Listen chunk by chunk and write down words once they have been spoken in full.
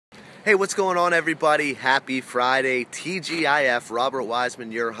Hey, what's going on, everybody? Happy Friday. TGIF, Robert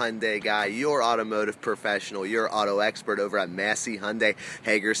Wiseman, your Hyundai guy, your automotive professional, your auto expert over at Massey Hyundai,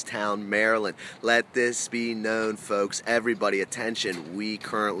 Hagerstown, Maryland. Let this be known, folks. Everybody, attention. We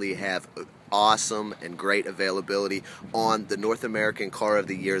currently have awesome and great availability on the North American Car of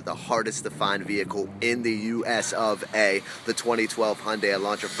the Year, the hardest to find vehicle in the US of A, the 2012 Hyundai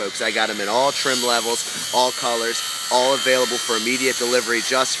Elantra, folks. I got them in all trim levels, all colors, all available for immediate delivery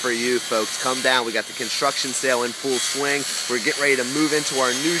just for you, folks. Come down. We got the construction sale in full swing. We're getting ready to move into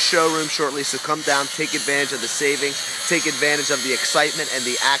our new showroom shortly, so come down, take advantage of the savings, take advantage of the excitement and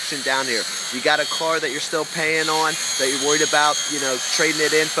the action down here. You got a car that you're still paying on, that you're worried about, trading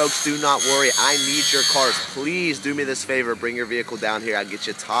it in, folks, do not worry. I need your cars. Please do me this favor. Bring your vehicle down here. I'll get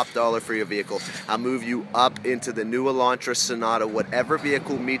you top dollar for your vehicle. I'll move you up into the new Elantra, Sonata, whatever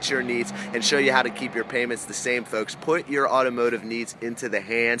vehicle meets your needs, and show you how to keep your payments the same, folks. Put your automotive needs into the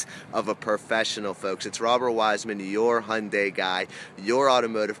hands of a professional, folks. It's Robert Wiseman, your Hyundai guy, your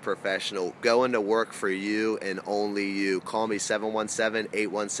automotive professional, going to work for you and only you. Call me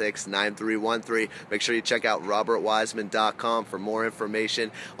 717-816-9313. Make sure you check out robertwiseman.com for more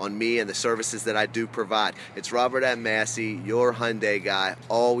information on me and the services that I do provide. It's Robert at Massey, your Hyundai guy,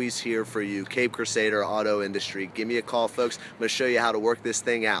 always here for you. Cape Crusader Auto Industry. Give me a call, folks. I'm going to show you how to work this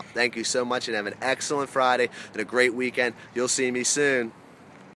thing out. Thank you so much, and have an excellent Friday and a great weekend. You'll see me soon.